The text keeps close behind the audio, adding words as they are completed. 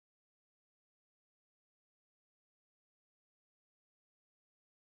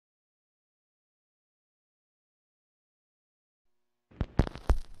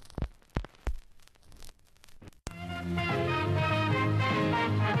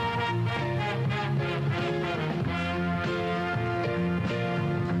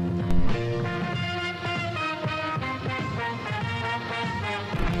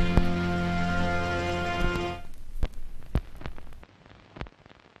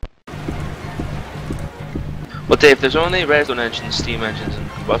Well, Dave, there's only redstone engines, steam engines, and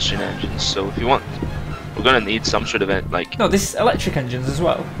combustion engines. So if you want, we're gonna need some sort of like. No, this electric engines as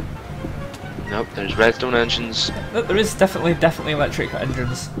well. Nope, there's redstone engines. No, there is definitely electric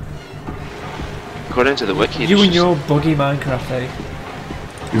engines. According to the wiki. You and your buggy Minecraft,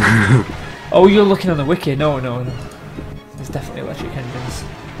 eh? Oh, you're looking on the wiki. No. There's definitely electric engines.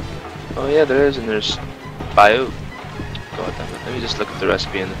 Oh yeah, there is, and there's bio. God damn it! Let me just look at the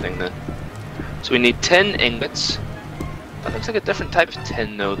recipe and the thing then. So we need 10 ingots. That looks like a different type of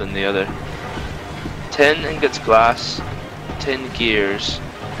tin though than the other. 10 ingots glass, 10 gears.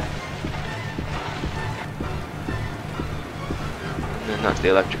 And then that's the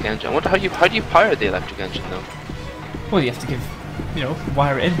electric engine. I wonder how do you power the electric engine though? Well, you have to give,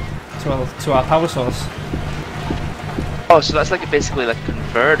 wire it in to our power source. Oh, so that's like basically like a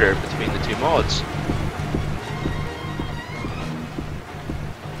converter between the two mods.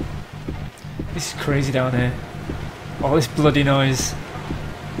 This is crazy down here. All this bloody noise.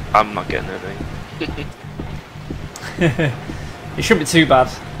 I'm not getting anything. It shouldn't be too bad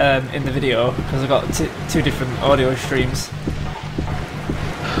in the video because I've got two different audio streams.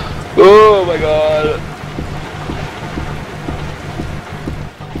 Oh my god!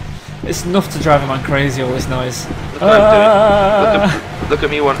 It's enough to drive a man crazy, all this noise. Look what I'm doing. Look at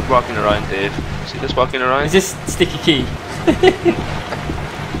me walking around, Dave. See this walking around? Is this sticky key?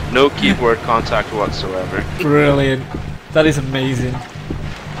 No keyboard contact whatsoever. Brilliant. That is amazing.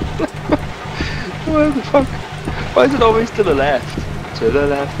 What the fuck? Why is it always to the left? To the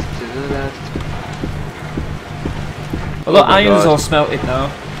left, to the left. Well, look, iron's all smelted now.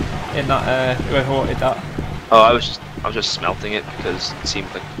 In that, whoever wanted that. Oh, I was just smelting it because it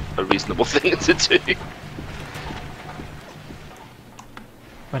seemed like a reasonable thing to do.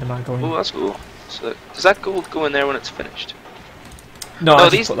 Where am I going? Oh, that's cool. So, does that gold go in there when it's finished? No, I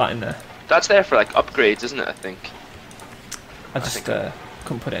just put that in there. That's there for like upgrades, isn't it? I think. I just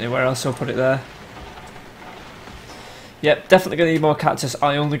couldn't put it anywhere else, so I'll put it there. Yep, definitely gonna need more cactus.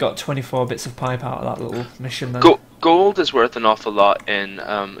 I only got 24 bits of pipe out of that little mission there. Gold is worth an awful lot in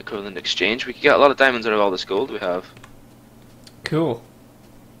equivalent exchange. We could get a lot of diamonds out of all this gold we have. Cool.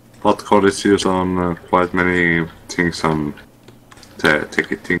 Hot code is used on quite many things on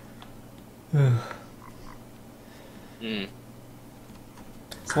Tekkit.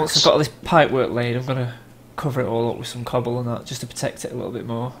 Once I've got all this pipe work laid, I'm gonna cover it all up with some cobble and that, just to protect it a little bit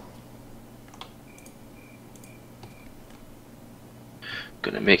more.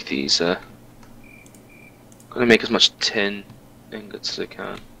 Gonna make these. Gonna make as much tin ingots as I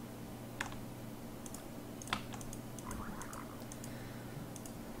can.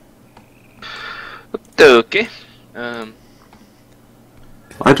 Okay. I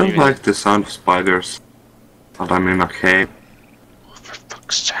don't like the sound of spiders, but I'm in a cave. Oh, for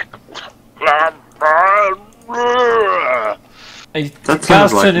fuck's sake! Hey, That Gar's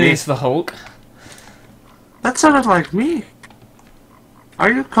sounded like turning me. into the Hulk. That sounded like me.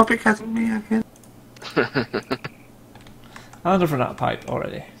 Are you copycatting me again? I've run out of pipe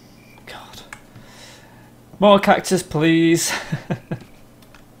already. God. More cactus, please.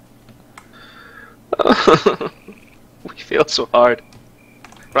 We feel so hard.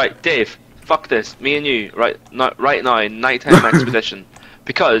 Right, Dave. Fuck this. Me and you. Right now, nighttime expedition.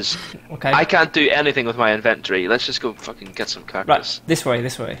 Because Okay. I can't do anything with my inventory. Let's just go fucking get some cactus. Right, this way,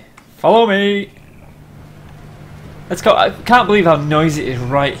 this way. Follow me. Let's go. I can't believe how noisy it is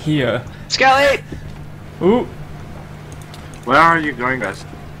right here. Skelly! Ooh, Where are you going, guys?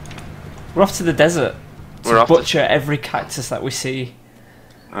 we're off to the desert We're to off to- butcher every cactus that we see.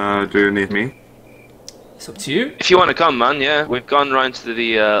 Do you need me? It's up to you. If you want to come, man, yeah. We've gone round to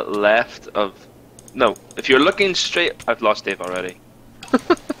the left of... No, if you're looking straight... I've lost Dave already.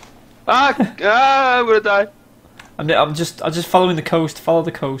 I'm gonna die. I'm just following the coast. Follow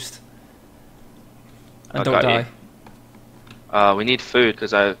the coast. And I don't got die. you. We need food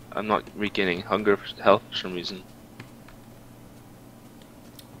because I'm not regaining hunger health for some reason.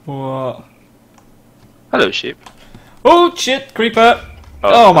 What? Hello, sheep. Oh shit, creeper!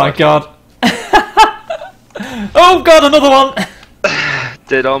 Oh my god. Oh god, another one!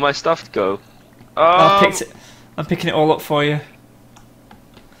 Did all my stuff go? I'm picking it all up for you.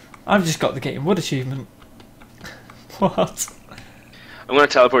 I've just got the Getting Wood achievement. What? I'm gonna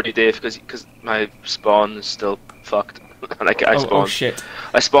teleport you, Dave, because my spawn is still fucked. And I spawned. Oh shit.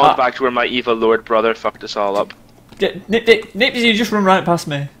 I spawned back to where my evil lord brother fucked us all up. Nip, you just run right past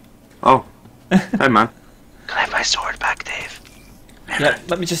me. Oh. Hey, man. Can I have my sword back, Dave? Yeah,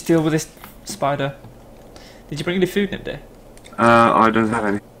 let me just deal with this spider. Did you bring any food, Nip? I don't have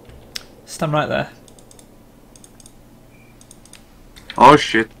any. Stand right there. Oh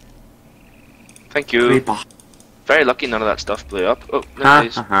shit. Thank you. Creeper. Very lucky none of that stuff blew up. Oh, no,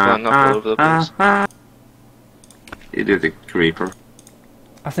 he's flying up all over the place. You did a creeper.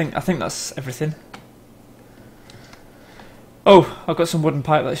 I think that's everything. Oh, I've got some wooden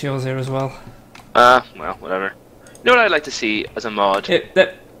pipe that's yours here as well. Well, whatever. You know what I'd like to see as a mod?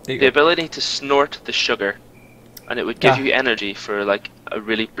 The ability to snort the sugar, and it would give you energy for like a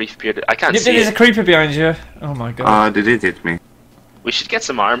really brief period. I can't see There's it. a creeper behind you. Oh my god. Did it hit me? We should get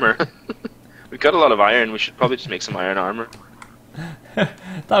some armor. We've got a lot of iron. We should probably just make some iron armor.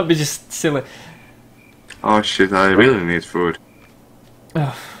 That would be just silly. Oh shit! I really need food.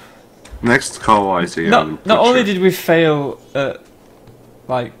 Next call I see. Not only did we fail at,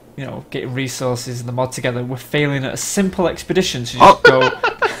 like, you know, getting resources and the mod together, we're failing at a simple expedition to just go.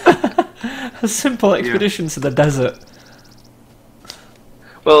 A simple expedition to the desert.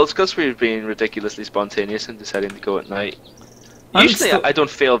 Well, it's because we're being ridiculously spontaneous and deciding to go at night. Usually, I don't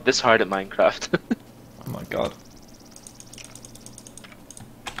fail this hard at Minecraft. Oh my god.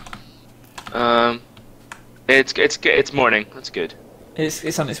 It's morning. That's good.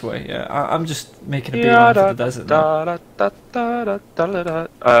 It's on its way. Yeah, I'm just making a beeline for the desert now.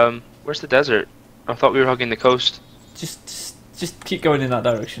 Where's the desert? I thought we were hugging the coast. Just keep going in that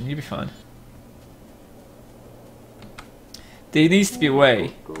direction. You'll be fine. There needs to be a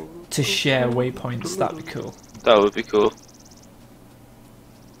way to share waypoints. That'd be cool. That would be cool.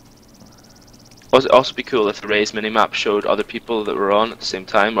 Would it also be cool if the raised minimap showed other people that were on at the same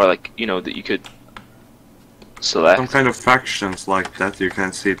time, or like, you know, that you could select? Some kind of factions like that, you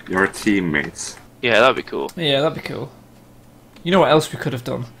can see your teammates. Yeah, that'd be cool. Yeah, that'd be cool. You know what else we could have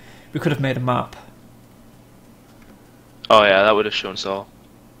done? We could have made a map. Oh yeah, that would have shown Saul.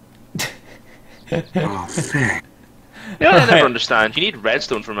 Oh, thank. Yeah, I never understand. You need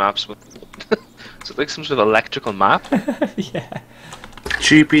redstone for maps. Is it like some sort of electrical map? Yeah.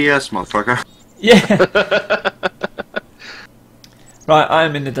 GPS, motherfucker. Yeah. Right, I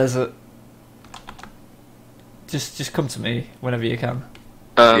am in the desert. Just come to me whenever you can.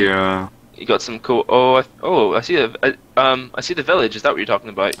 Yeah. You got some cool. I see I see the village. Is that what you're talking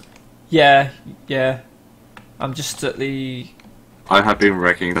about? Yeah. I'm just at the. I have been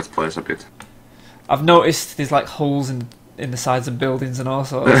wrecking that place a bit. I've noticed there's like holes in the sides of buildings and all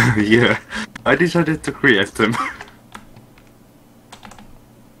sorts. Yeah, I decided to create them.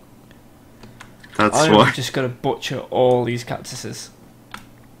 That's I'm why. just gonna butcher all these cactuses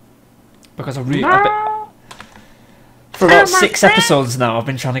because for about 6 episodes now, I've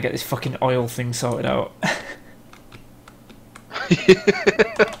been trying to get this fucking oil thing sorted out.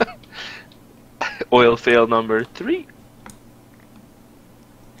 Oil fail number 3.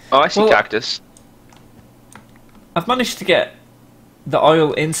 Oh, I see cactus. I've managed to get the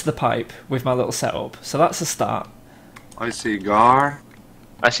oil into the pipe with my little setup, so that's a start. I see Gar.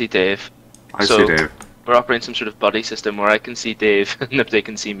 I see Dave. I see Dave. We're operating some sort of buddy system where I can see Dave and if they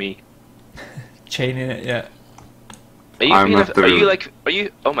can see me. Chaining it, yeah. Are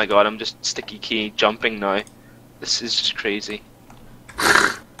you? Oh my god! I'm just sticky key jumping now. This is just crazy.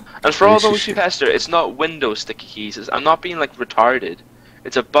 And for all those who pester, it's not Windows sticky keys. I'm not being like retarded.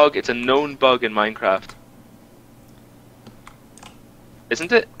 It's a bug. It's a known bug in Minecraft.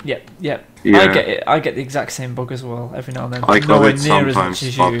 Isn't it? Yeah. Yeah. I get it. I get the exact same bug as well every now and then. I got Nowhere it near as sometimes, much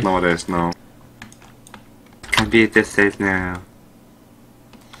as but you. nowadays no. Can be this state now.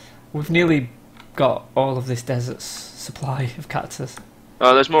 We've nearly got all of this desert's supply of cactus.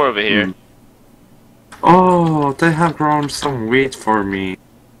 Oh, there's more over here. Oh, they have grown some wheat for me.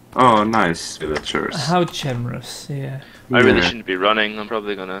 Oh, nice villagers. How generous, yeah. I really shouldn't be running. I'm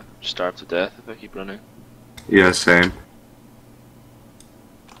probably gonna starve to death if I keep running. Yeah, same.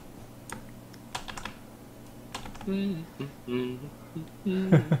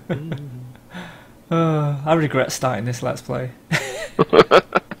 I regret starting this Let's Play.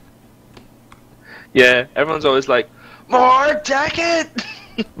 Yeah, everyone's always like, more Tekkit!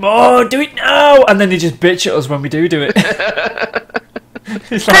 More, do it now! And then they just bitch at us when we do it.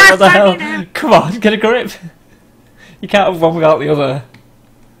 It's like, what the hell? Come on, get a grip. You can't have one without the other.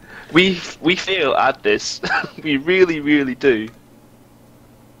 We fail at this. We really, really do.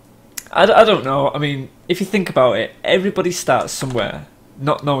 I don't know. I mean, if you think about it, everybody starts somewhere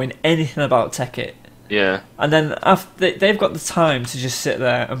not knowing anything about Tekkit. Yeah. And then after they've got the time to just sit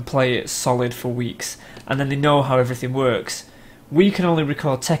there and play it solid for weeks, and then they know how everything works. We can only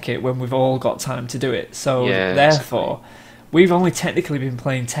record Tekkit when we've all got time to do it. So therefore, we've only technically been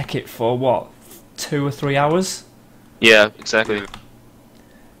playing Tekkit for what, 2 or 3 hours? Yeah, exactly.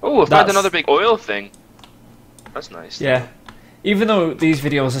 Oh, I found another big oil thing. That's nice. Yeah. Even though these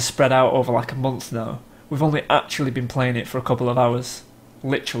videos are spread out over like a month now, we've only actually been playing it for a couple of hours.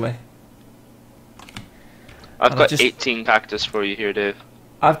 Literally. I've got 18 cactus for you here, Dave.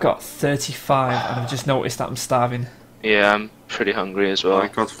 I've got 35, and I've just noticed that I'm starving. Yeah, I'm pretty hungry as well. I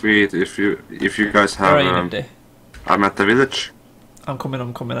got feed. If you guys have, Where are you, I'm at the village. I'm coming.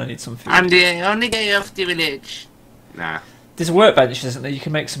 I need some food. I'm the only guy of the village. Nah. There's a workbench, isn't there? You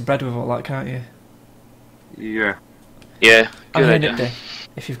can make some bread with all that, can't you? Yeah. Yeah, good I'm idea. here,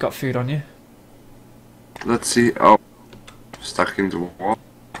 if you've got food on you. Let's see. Oh, stuck in the wall.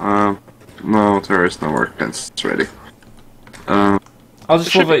 No, there is no workbench. It's ready. I'll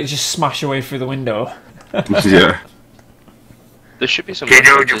just love it. You just smash away through the window. Yeah. There should be some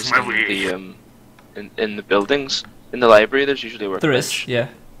workbenches in the buildings. In the library, there's usually a workbench. There is, yeah.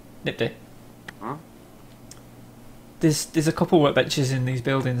 Nifty. Huh? There's a couple workbenches in these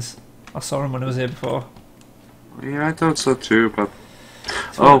buildings. I saw them when I was here before. Yeah, I thought so too, but...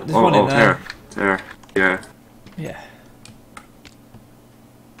 There's one in there. There. Yeah. Yeah.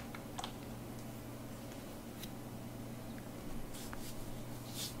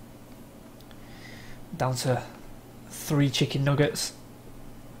 Down to 3 chicken nuggets.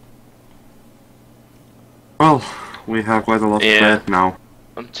 Well, we have quite a lot of bread now.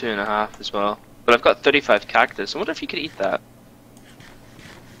 I'm 2.5 as well. But I've got 35 cactus. I wonder if you could eat that.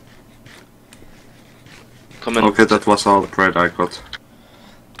 Okay, that was all the bread I got.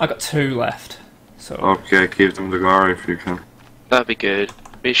 I got 2 left. So. Okay, keep them together if you can. That'd be good.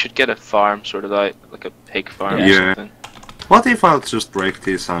 We should get a farm sorted out, like a pig farm or something. What if I'll just break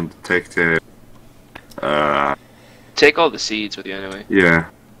this and take the... Take all the seeds with you anyway. Yeah.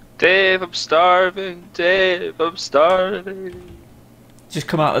 Dave, I'm starving. Dave, I'm starving. Just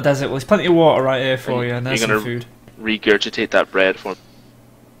come out of the desert. Well, there's plenty of water right here for you, and there's some food. Regurgitate that bread for me.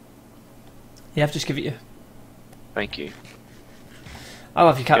 Yeah, I've just give it you. Thank you. I'll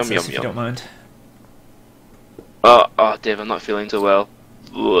have your cactus if you don't mind. Oh, Dave, I'm not feeling so well.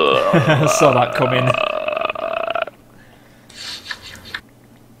 Saw that coming.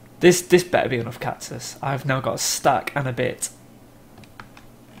 This better be enough cactus. I've now got a stack and a bit.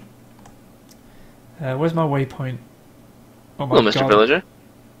 Where's my waypoint? Oh my Hello, Mr. Villager.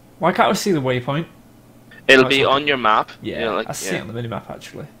 Why can't I see the waypoint? It'll be on your map. Yeah, you know, like, I see it on the minimap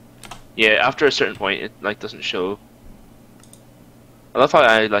actually. Yeah, after a certain point, it like doesn't show. I love how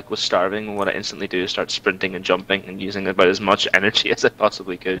I was starving, and what I instantly do is start sprinting and jumping and using about as much energy as I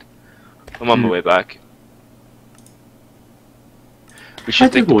possibly could. I'm on my way back. We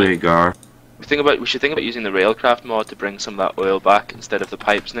should think about using the Railcraft mod to bring some of that oil back instead of the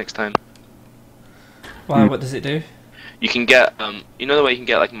pipes next time. Why? What does it do? You can get you know the way you can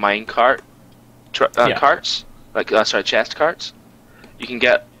get like minecart carts, like chest carts. You can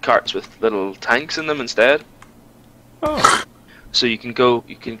get carts with little tanks in them instead. Oh. So you can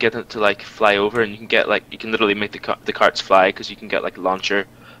get it to like fly over, and you can literally make the carts fly because you can get like launcher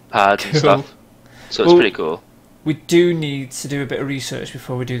pads and stuff. So it's pretty cool. We do need to do a bit of research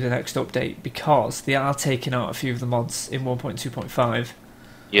before we do the next update because they are taking out a few of the mods in 1.2.5.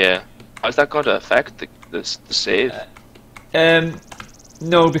 Yeah. How's that going to affect the save?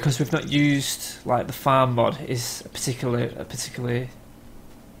 No, because we've not used like the farm mod is a particularly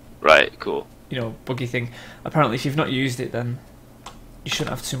right, cool. Buggy thing. Apparently, if you've not used it, then you shouldn't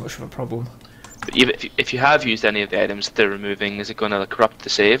have too much of a problem. But even if you have used any of the items that they're removing, is it going to corrupt the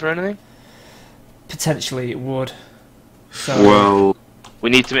save or anything? Potentially, it would. So well, we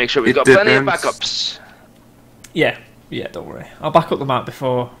need to make sure we've got plenty of backups. Yeah, don't worry. I'll back up the map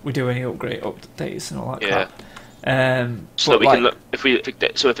before we do any updates and all that crap. So that we can look if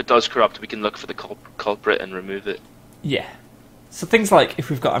it does corrupt, we can look for the culprit and remove it. Yeah. So things like if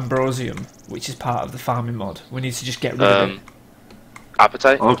we've got ambrosium, which is part of the farming mod, we need to just get rid of it.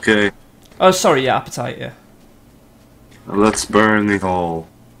 Apatite? Okay. Oh, sorry, yeah, apatite, yeah. Let's burn it all.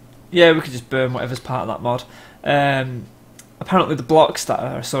 Yeah, we could just burn whatever's part of that mod. Apparently the blocks that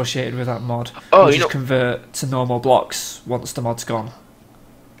are associated with that mod will just convert to normal blocks once the mod's gone.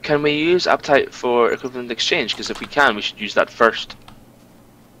 Can we use apatite for equivalent exchange? Because if we can, we should use that first.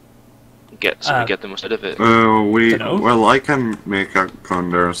 We get the most out of it. Well, I can make a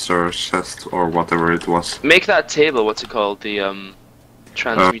condenser chest or whatever it was. Make that table. What's it called? The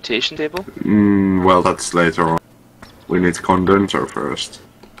transmutation table. Well, that's later on. We need condenser first.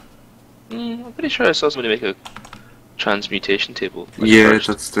 I'm pretty sure I saw somebody make a transmutation table.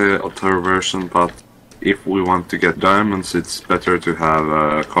 That's the other version, but if we want to get diamonds, it's better to have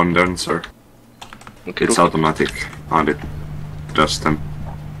a condenser. Okay, it's automatic, and it does them.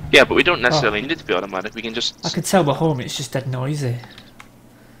 Yeah, but we don't necessarily need it to be automatic. We can just. I can tell we're home. It's just dead noisy.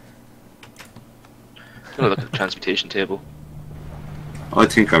 Look at the transmutation table. I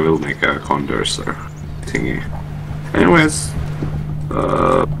think I will make a condenser thingy. Anyways,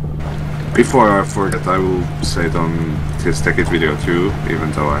 Before I forget, I will say it on this Tekkit video too,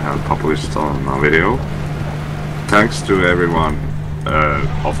 even though I have published on a video. Thanks to everyone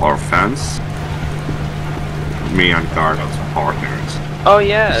of our fans. Me and Gar got partners. Oh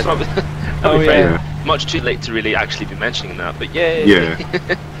yeah. So, Much too late to really actually be mentioning that, but yay. Yeah.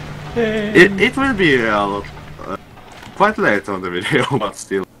 it will be quite late on the video, but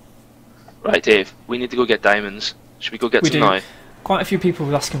still. Right, Dave. We need to go get diamonds. Should we go get some now? Quite a few people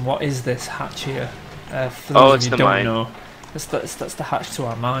were asking, what is this hatch here? For Oh, those it's of you the who mine. don't know, that's the hatch to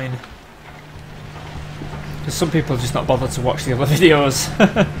our mine. Because some people just not bothered to watch the other videos.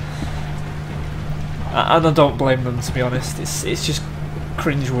 And I don't blame them, to be honest. It's just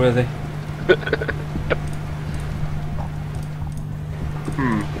cringe-worthy.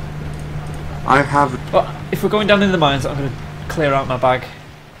 I have... But if we're going down in the mines, I'm going to clear out my bag.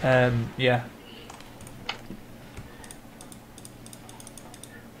 Yeah.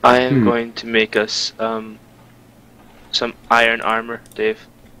 I am going to make us some iron armor, Dave.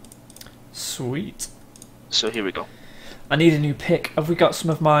 Sweet. So here we go. I need a new pick. Have we got some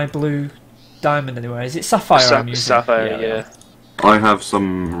of my blue diamond anywhere? Is it sapphire I'm using? Sapphire, yeah. I have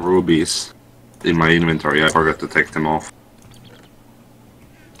some rubies in my inventory. I forgot to take them off.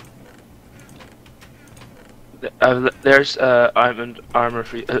 There's iron armor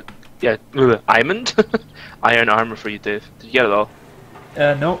for you. Yeah, iron armor for you, Dave. Did you get it all?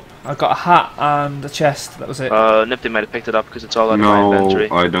 Nope. I got a hat and a chest. That was it. Nifty might have picked it up because it's all out of my inventory.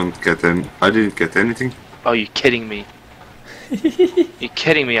 No, I didn't get anything. Oh, you kidding me? You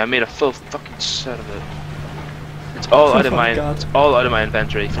kidding me? I made a full fucking set of it. It's all out of my. God. It's all out of my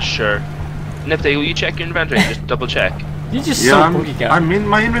inventory for sure. Nifty, will you check your inventory? Just double check. You're just so buggy, guy. I'm in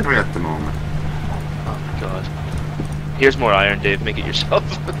my inventory at the moment. Oh my god. Here's more iron, Dave. Make it yourself.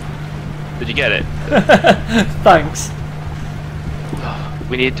 Did you get it? Thanks.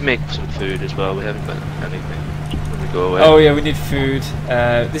 We need to make some food as well. We haven't got anything when we go away. Oh yeah, we need food.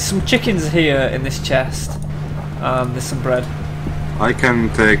 There's some chickens here in this chest. There's some bread. I can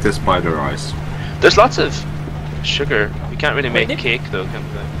take the spider rice. There's lots of sugar. We can't really make cake though, can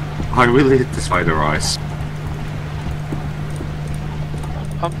we? I will eat the spider rice.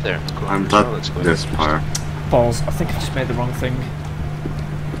 Up there. I'm that desperate. Balls. I think I just made the wrong thing.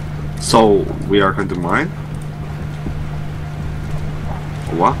 So we are going to mine.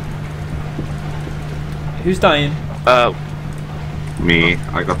 What? Who's dying? Me.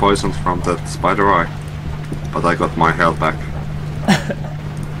 I got poisoned from that spider eye, but I got my health back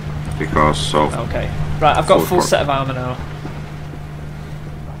because of. Okay. Right, I've got a full set of armor now.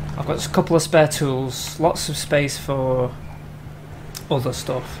 I've got a couple of spare tools, lots of space for other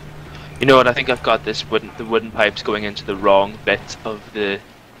stuff. You know what? I think I've got this the wooden pipes going into the wrong bit of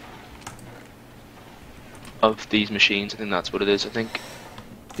these machines. I think that's what it is. I think.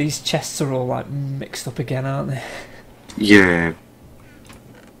 These chests are all like mixed up again, aren't they? Yeah.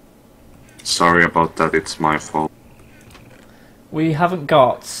 Sorry about that. It's my fault. We haven't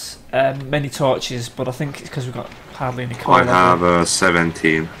got many torches, but I think it's because we've got hardly any coal. I have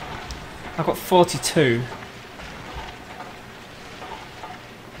 17. I've got 42.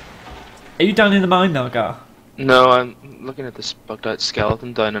 Are you down in the mine now, Gar? No, I'm looking at this bugged out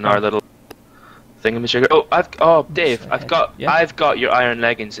skeleton down in our little thingamajigger. Oh, Dave, I've got your iron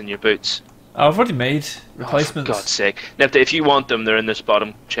leggings and your boots. Oh, I've already made replacements. Oh, for God's sake. Now, if you want them, they're in this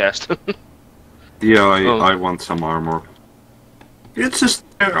bottom chest. Yeah, I want some armor. It's just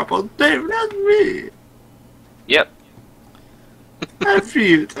terrible, Dave, not me. Yep. I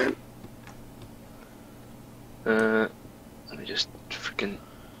feel that. Let me just freaking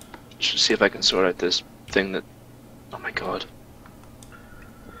see if I can sort out this thing that. Oh my god.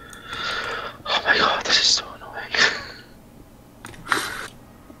 Oh my god, this is so annoying.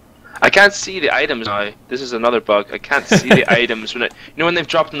 I can't see the items now. This is another bug. I can't see the items when when they've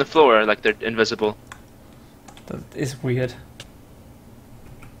dropped on the floor, like they're invisible. That is weird.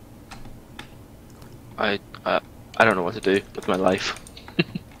 I don't know what to do with my life.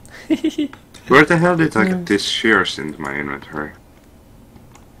 Where the hell did I get these shears into my inventory?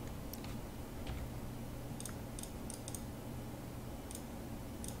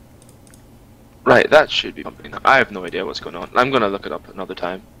 Right, that should be pumping. I have no idea what's going on. I'm gonna look it up another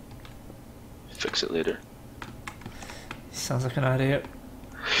time. Fix it later. Sounds like an idea.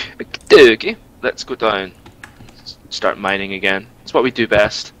 Okay, let's go down. Start mining again. It's what we do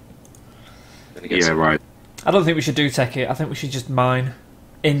best. Yeah, right. I don't think we should do Tekkit. I think we should just mine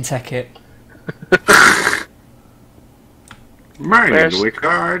in Tekkit. Mining with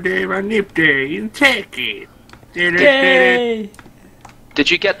Dave and Nifty in Tekkit. Yay! Did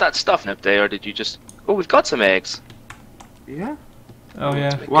you get that stuff, Nipday, or did you just... Oh, we've got some eggs. Yeah? Oh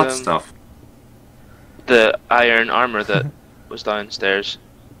yeah. What stuff? the iron armor that was downstairs?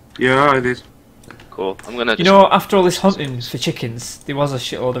 Yeah, I did. Cool. I'm gonna. You know, after all this hunting for chickens, there was a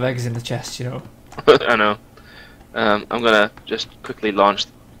shitload of eggs in the chest. You know. I know. I'm gonna just quickly launch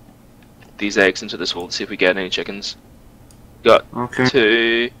these eggs into this hole to see if we get any chickens. Got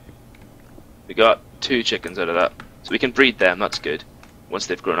two. We got 2 chickens out of that, so we can breed them. That's good. Once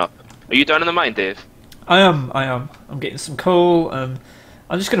they've grown up. Are you down in the mine, Dave? I am. I'm getting some coal, and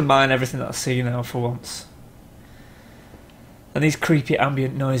I'm just gonna mine everything that I see now for once. And these creepy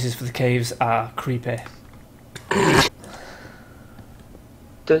ambient noises for the caves are creepy. Oh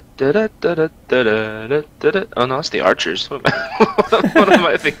no, it's the archers. What am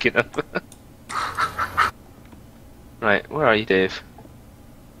I thinking of? Right, where are you, Dave?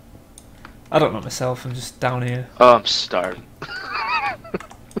 I don't know myself, I'm just down here. Oh, I'm starving.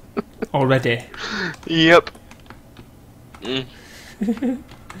 Already? Yep. Is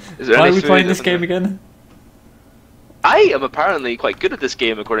there Why any are we food playing this in game there? again? I am apparently quite good at this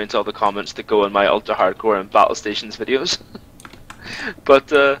game according to all the comments that go in my ultra hardcore and battle stations videos. But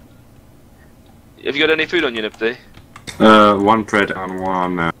have you got any food on you, Nipty? 1 bread and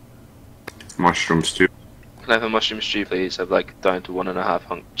 1 mushroom stew. Can I have a mushroom stew, please? I've like down to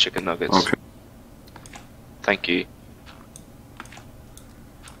 1.5 chicken nuggets. Okay. Thank you.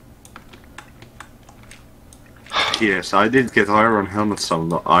 Yes, I did get iron helmet,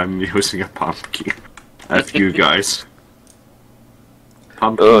 so I'm using a pumpkin. As you guys.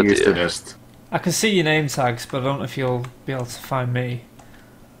 Pumpkin is the best. I can see your name tags, but I don't know if you'll be able to find me.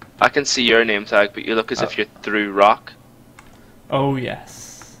 I can see your name tag, but you look as if you're through rock. Oh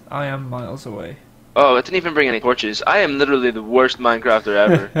yes, I am miles away. Oh, I didn't even bring any torches. I am literally the worst Minecrafter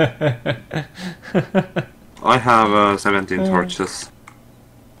ever. I have 17 torches.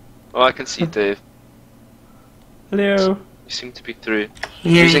 Oh, I can see Dave. Hello. You seem to be through.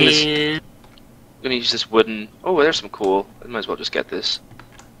 Using this. I'm gonna use this wooden. Oh, there's some coal. I might as well just get this.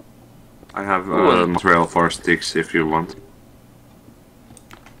 I have material for sticks if you want.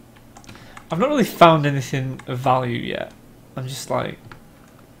 I've not really found anything of value yet. I'm just like.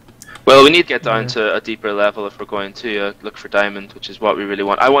 Well, we need to get down to a deeper level if we're going to look for diamond, which is what we really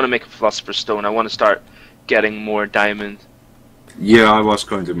want. I want to make a philosopher's stone. I want to start getting more diamond. Yeah, I was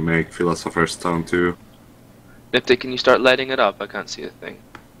going to make philosopher's stone too. Nifty, can you start lighting it up? I can't see a thing.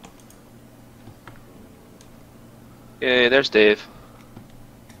 Yay, there's Dave.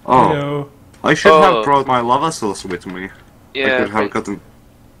 Oh, hello. I should have brought my lava cells with me. Yeah. I could have gotten.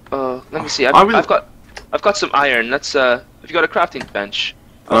 Let me see. I've got some iron. Let's have you got a crafting bench?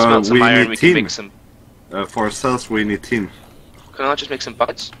 I'll smelt some iron. We can make some. For cells, we need tin. Can I not just make some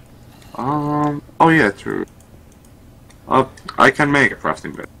buckets? Oh yeah, true. I can make a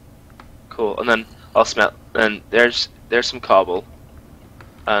crafting bench. Cool, and then I'll smelt. And there's some cobble,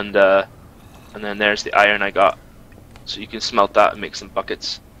 and then there's the iron I got. So you can smelt that and make some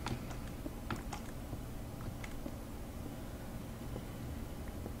buckets.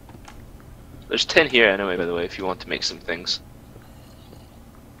 There's tin here anyway, by the way, if you want to make some things.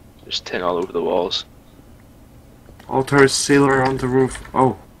 There's tin all over the walls. Oh, there's silver on the roof.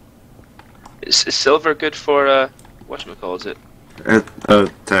 Oh. Is silver good for, whatchamacallit it?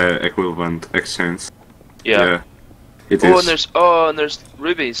 The equivalent exchange. Yeah. It is. And there's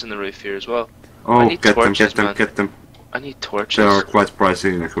rubies in the roof here as well. Oh, get torches, get them. I need torches. They are quite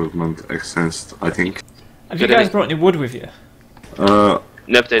pricey in equipment exchange, I think. Have you guys brought any wood with you?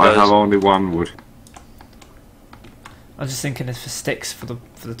 Nope, they I have only 1 wood. I'm just thinking it's for sticks for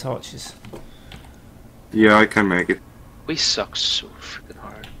the torches. Yeah, I can make it. We suck so freaking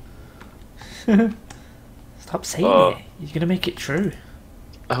hard. Stop saying it. You're gonna make it true.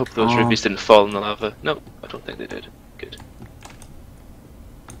 I hope those rubies didn't fall in the lava. No, I don't think they did. Good.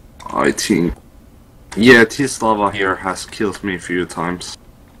 I think. Yeah, this lava here has killed me a few times.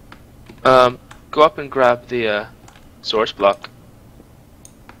 Go up and grab the source block.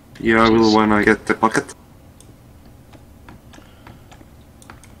 Yeah, I will when I get the bucket.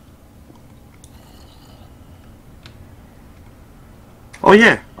 Oh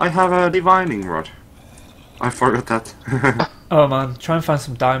yeah, I have a divining rod. I forgot that. Oh man, try and find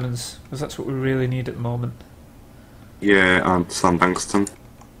some diamonds, because that's what we really need at the moment. Yeah, and some tungsten.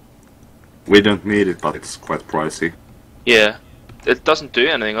 We don't need it, but it's quite pricey. Yeah. It doesn't do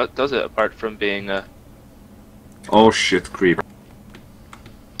anything, does it, apart from being Oh shit, creeper.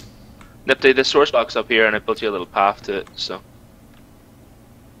 Nipty, the source block's up here and I built you a little path to it, so.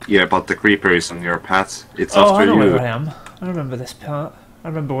 Yeah, but the creeper is on your path. It's after you. Oh, I know where I am. I remember this part. I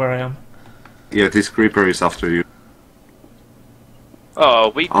remember where I am. Yeah, this creeper is after you. Oh,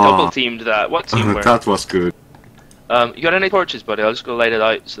 we double teamed that. What team were? That was good. You got any torches, buddy? I'll just go light it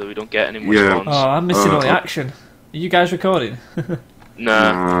out so that we don't get any more Yeah. spawns. Oh, I'm missing all the action. Are you guys recording?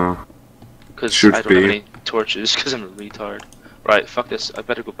 Nah. Because I don't have any torches because I'm a retard. Right, fuck this. I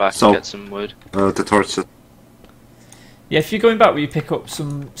better go back and get some wood. The torches. Yeah, if you're going back, will you pick up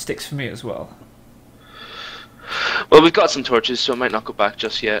some sticks for me as well? Well, we've got some torches, so I might not go back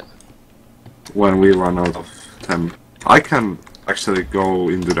just yet. When we run out of them. I can actually go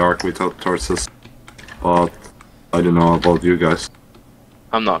in the dark without torches. But I don't know about you guys.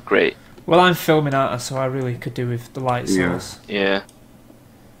 I'm not great. Well, I'm filming art, so I really could do with the light source. Yeah.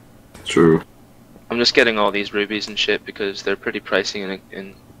 True. I'm just getting all these rubies and shit because they're pretty pricey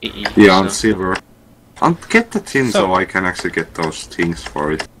in EE. Yeah, on silver. And get the tin so I can actually get those things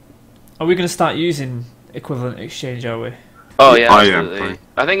for it. Are we going to start using equivalent exchange, are we? Oh yeah, absolutely.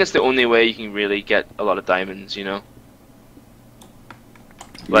 I think it's the only way you can really get a lot of diamonds, you know?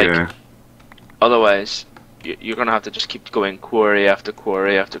 Like, yeah. Otherwise, you're going to have to just keep going quarry after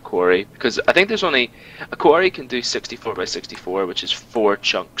quarry after quarry. Because I think there's only... A quarry can do 64 by 64, which is 4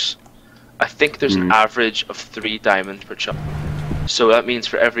 chunks. I think there's an average of 3 diamonds per chunk. So that means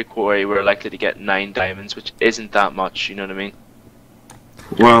for every quarry we're likely to get 9 diamonds, which isn't that much, you know what I mean?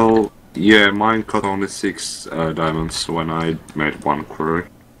 Well, yeah, mine got only 6 diamonds when I made 1 quarry.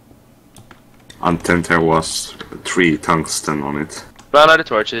 And then there was 3 tungsten on it. Ran out of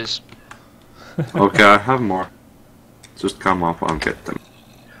torches. Okay, I have more. Just come up and get them.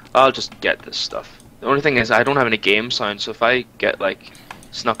 I'll just get this stuff. The only thing is I don't have any game sound, so if I get like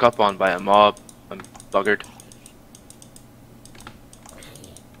snuck up on by a mob, I'm buggered.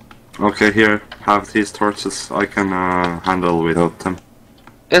 Okay, here, have these torches. I can handle without them.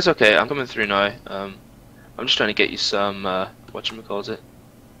 It's okay, I'm coming through now. I'm just trying to get you some, whatchamacallit?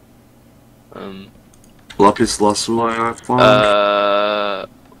 Lapis lazuli I found.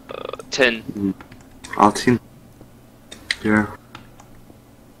 Tin. Tin. Yeah.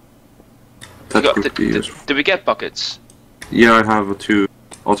 That could be useful. Did we get buckets? Yeah, I have 2.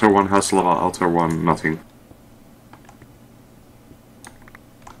 Outer one has lava, outer one nothing.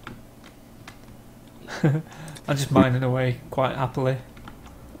 I'm just mining away quite happily.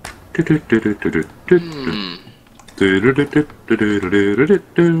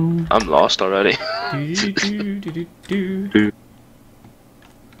 I'm lost already.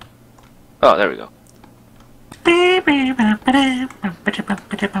 Oh, there we go.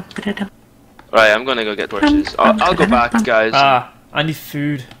 Right, I'm gonna go get torches. I'll go back, guys. Ah, I need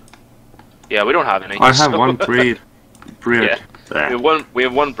food. Yeah, we don't have any. I have 1 bread. Yeah. We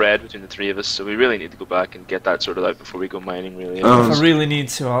have one bread between the 3 of us, so we really need to go back and get that sorted out before we go mining, really. If I really need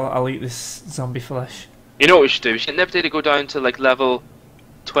to, I'll eat this zombie flesh. You know what we should do? We should never go down to like level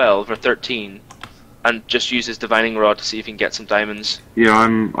 12 or 13 and just use his divining rod to see if he can get some diamonds. Yeah,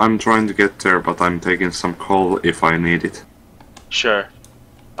 I'm trying to get there, but I'm taking some coal if I need it. Sure.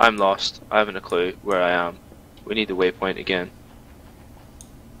 I'm lost. I haven't a clue where I am. We need the waypoint again.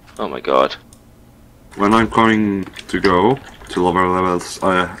 Oh my god. When I'm going to go to lower levels,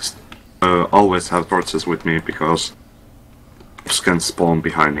 I always have torches with me because mobs can spawn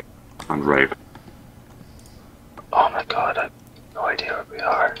behind me and rape. Oh my god, I have no idea where we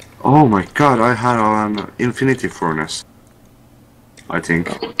are. Oh my god, I had an infinity furnace. I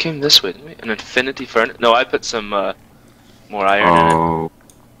think. Oh, we came this way, didn't we? An infinity furnace? No, I put some more iron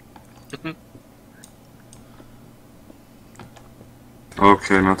in it.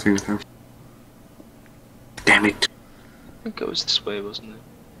 Okay, nothing there. Damn it. I think it was this way, wasn't it?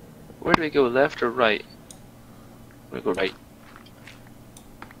 Where do we go, left or right? We go right.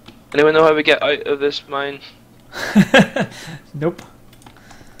 Anyone know how we get out of this mine? Nope.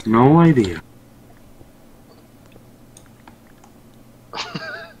 No idea.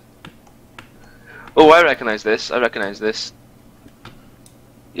 Oh, I recognize this. I recognize this.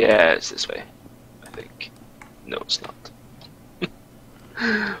 Yeah, it's this way. I think. No, it's not.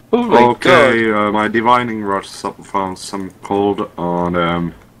 Oh my god. My divining rod found some gold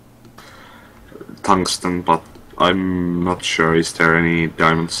on tungsten, but I'm not sure. Is there any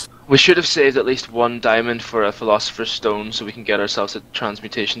diamonds? We should have saved at least 1 diamond for a philosopher's stone so we can get ourselves a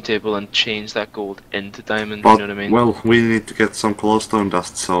transmutation table and change that gold into diamond, But, you know what I mean? well, we need to get some glowstone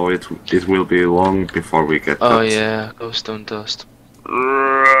dust, so it will be long before we get that. Oh yeah, glowstone dust.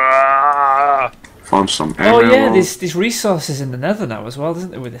 Found some Oh emerald. yeah, there's resources in the nether now as well,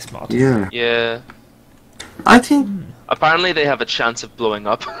 isn't there, with this mod? Yeah. Yeah. I think... Apparently they have a chance of blowing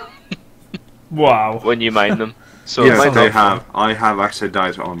up Wow. when you mine them. So yeah, it they might have. I have actually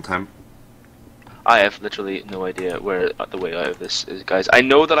died on them. I have literally no idea where the way out of this is, guys. I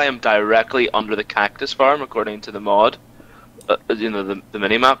know that I am directly under the cactus farm, according to the mod. You know, the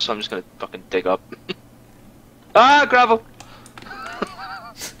minimap, so I'm just gonna fucking dig up. Ah, gravel!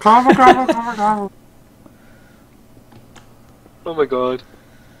 Gravel. Oh my god.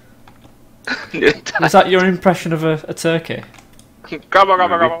 Was that your impression of a turkey?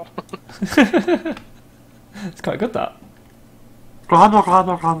 Gravel. It's quite good, that.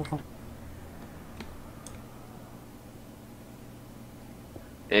 Gravel.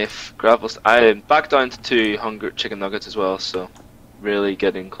 If gravel's... I'm back down to 2 hunger chicken nuggets as well, so really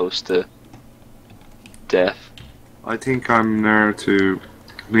getting close to death. I think I'm near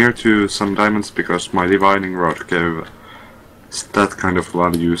to some diamonds because my divining rod gave that kind of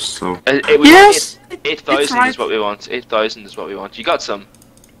values. So yes, 8,000 is what we want. 8,000 is what we want. You got some?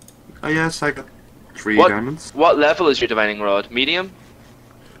 Yes, I got 3 diamonds. What level is your divining rod? Medium?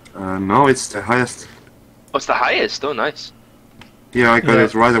 No, it's the highest. Oh, it's the highest. Oh, nice. Yeah, I got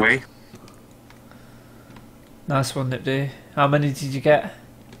it right away. Nice one, Nipdy. How many did you get?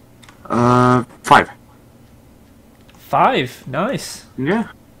 5. 5. Nice. Yeah.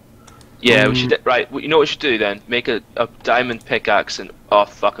 Yeah, we should. Right, you know what we should do then? Make a diamond pickaxe and oh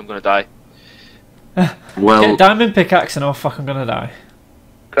fuck, I'm gonna die. Well, get a diamond pickaxe and oh fuck, I'm gonna die.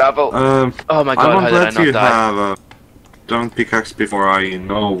 Gravel. Oh my god, I won't how did I let not you die? have a diamond pickaxe before I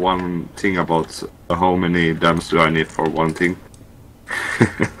know one thing about how many diamonds do I need for one thing.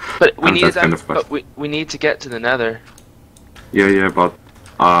 But we need kind of but we need to get to the Nether. Yeah, but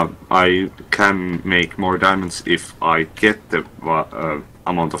I can make more diamonds if I get the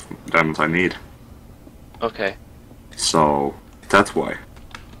amount of diamonds I need. Okay. So that's why.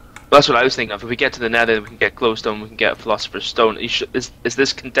 That's what I was thinking of. If we get to the Nether, we can get glowstone, we can get Philosopher's Stone. Is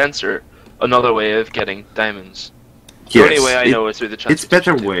this condenser another way of getting diamonds? Yes, the only way I know is through the it's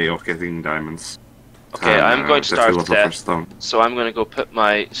better transportation way of getting diamonds. Okay, I'm going to starve to Philosopher's death. Stone. So I'm going to go put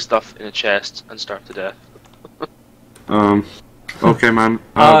my stuff in a chest and starve to death. Okay, man.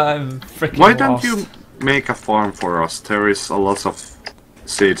 I'm freaking Why lost. don't you make a farm for us? There is a lot of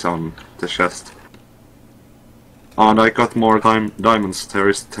seeds on the chest. And I got more diamonds. There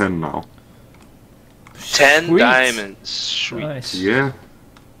is 10 now. 10 Sweet. diamonds. Sweet. Nice. Yeah.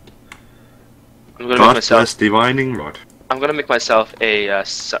 I'm going to make myself. Less divining rod. I'm going to make myself a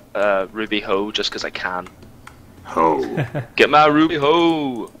ruby hoe just because I can. Ho. Get my ruby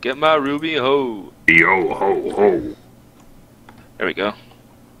hoe. Get my ruby hoe. Yo ho ho. There we go.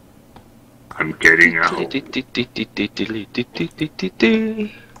 I'm getting out. I'm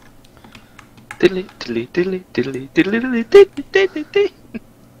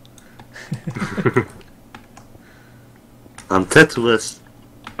Tetris.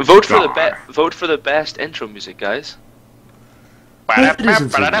 Vote for the best intro music, guys.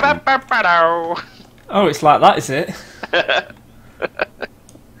 Oh, it's like that, is it?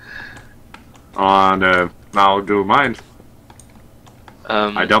 And now do mine.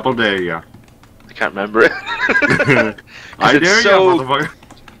 I double dare ya. I can't remember it. I dare ya, motherfucker.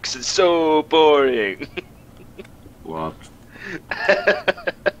 Because it's so boring. What?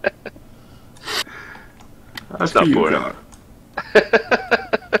 That's not boring.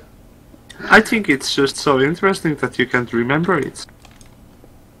 I think it's just so interesting that you can't remember it.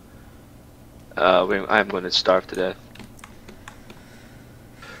 I'm going to starve to death.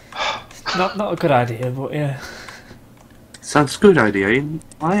 Not a good idea, but yeah. Sounds good idea, in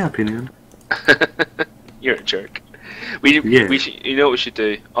my opinion. You're a jerk. We should, you know what we should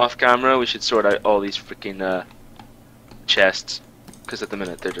do? Off camera, we should sort out all these freaking chests. Because at the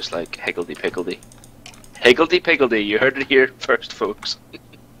minute they're just like higgledy-piggledy. Higgledy-piggledy, you heard it here first, folks.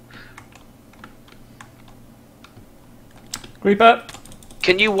 Creeper!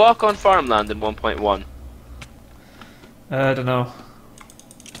 Can you walk on farmland in 1.1? I don't know.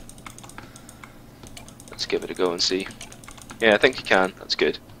 Let's give it a go and see. Yeah, I think you can. That's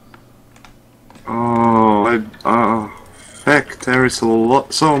good. Oh, heck, there is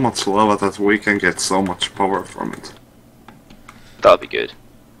so much lava that we can get so much power from it. That'll be good.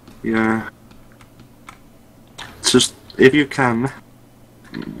 Yeah. Just, if you can,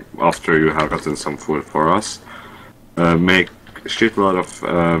 after you have gotten some food for us, make a shitload of,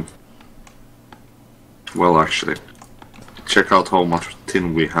 well, actually, check out how much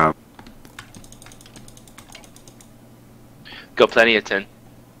tin we have. Got plenty of tin.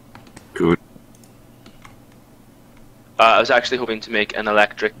 Good. I was actually hoping to make an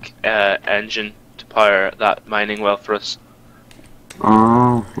electric engine to power that mining well for us.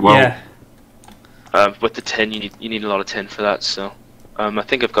 Oh, well. Yeah. With the tin, you need a lot of tin for that. So, I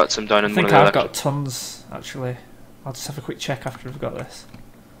think I've got some down in I one think of the I've got tons, actually. I'll just have a quick check after I've got this.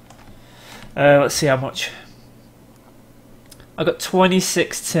 Let's see how much. I've got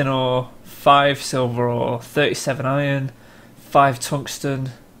 26 tin ore, 5 silver ore, 37 iron, 5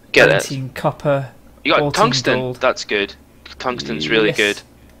 tungsten, 19 copper, You got 14 tungsten. gold. That's good. Tungsten's really Yes. good.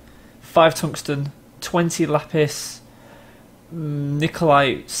 5 tungsten, 20 lapis,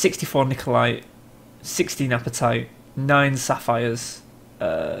 nickelite, 64 nickelite, 16 apatite, 9 sapphires,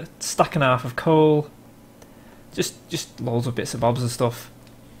 stack and a half of coal. Just loads of bits and bobs and stuff.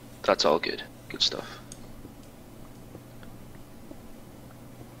 That's all good. Good stuff.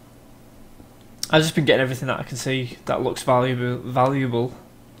 I've just been getting everything that I can see that looks valuable.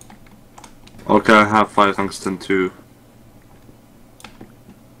 Okay, I have 5 tungsten too.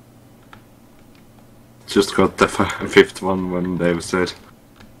 Just got the 5th one when Dave said.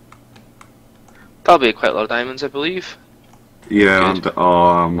 That'll be quite a lot of diamonds, I believe. Yeah, Good.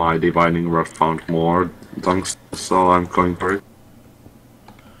 and my divining rod found more tungsten, so I'm going for it.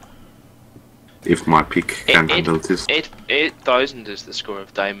 If my pick can handle this. 8,000 is the score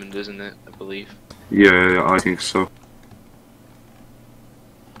of diamond, isn't it? I believe. Yeah, I think so.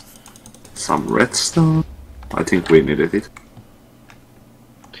 Some redstone. I think we needed it.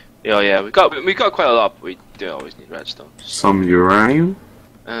 Yeah, we got quite a lot, but we do always need redstone. Some uranium.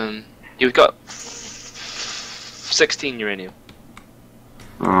 You've got 16 uranium.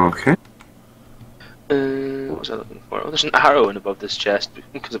 Okay. What was I looking for? Oh, there's an arrow in above this chest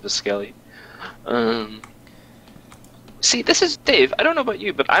because of the skelly. See, this is Dave. I don't know about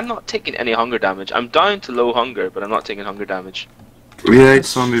you, but I'm not taking any hunger damage. I'm down to low hunger, but I'm not taking hunger damage. Yeah,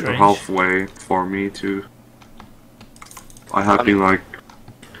 it's only strange. halfway for me too. I have been like,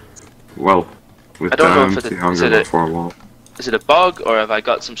 well, with I don't know if empty is hunger it for a while. Is it a bug, or have I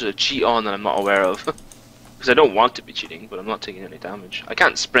got some sort of cheat on that I'm not aware of? Because I don't want to be cheating, but I'm not taking any damage. I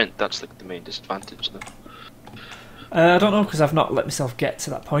can't sprint. That's like the main disadvantage, though. I don't know because I've not let myself get to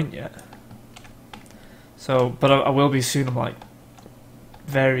that point yet. So, but I will be soon. I'm like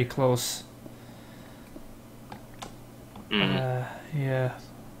very close. Yeah,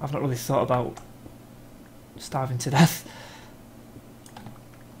 I've not really thought about starving to death.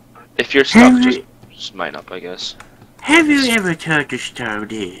 If you're stuck, just mine up, I guess. Have you ever tried to starve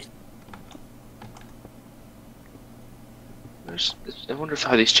this? I wonder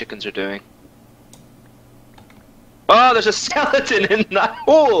how these chickens are doing. Oh, there's a skeleton in that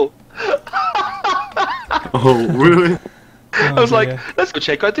hole! Oh, really? I was like, let's go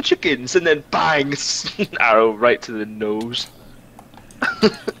check out the chickens, and then bang! Arrow right to the nose.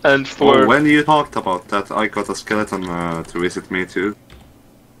 And for... Oh, when you talked about that, I got a skeleton to visit me too.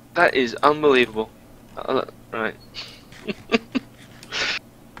 That is unbelievable. Right.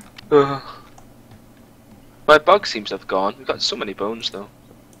 My bug seems to have gone. We've got so many bones though.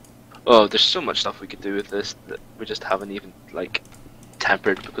 Oh, there's so much stuff we could do with this that we just haven't even, like,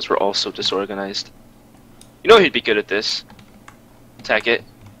 tempered because we're all so disorganized. You know who'd be good at this? Tekkit.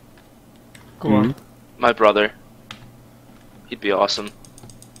 Go on. My brother. He'd be awesome.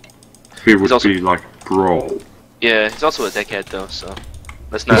 He would also- be like bro. Yeah, he's also a dickhead though, so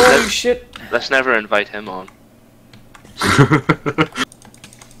let's Oh shit! let's never invite him on.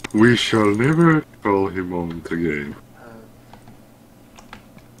 We shall never call him on the game.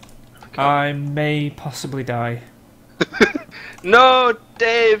 I may possibly die, No,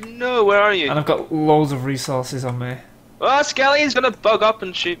 Dave, no, where are you? and I've got loads of resources on me. Oh, Skelly's gonna bug up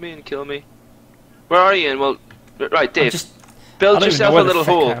and shoot me and kill me. Where are you? And well, right, Dave, I build don't even yourself know where a the little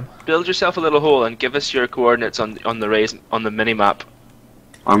frick I hole. am. Build yourself a little hole and give us your coordinates on the mini map.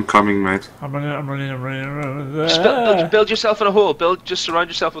 I'm coming, mate. I'm running. Just build yourself in a hole. Just surround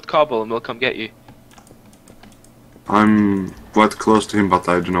yourself with cobble, and we'll come get you. I'm quite close to him, but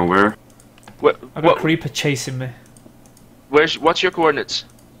I don't know where. I've got a creeper chasing me. What's your coordinates?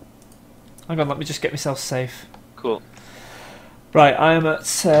 Hang on, let me just get myself safe. Cool. Right, I am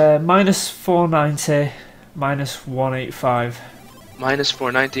at minus 490, minus 185. Minus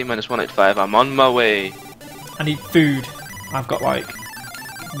 490, minus 185. I'm on my way. I need food. I've got like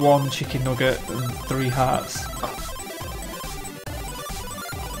 1 chicken nugget and 3 hearts. Oh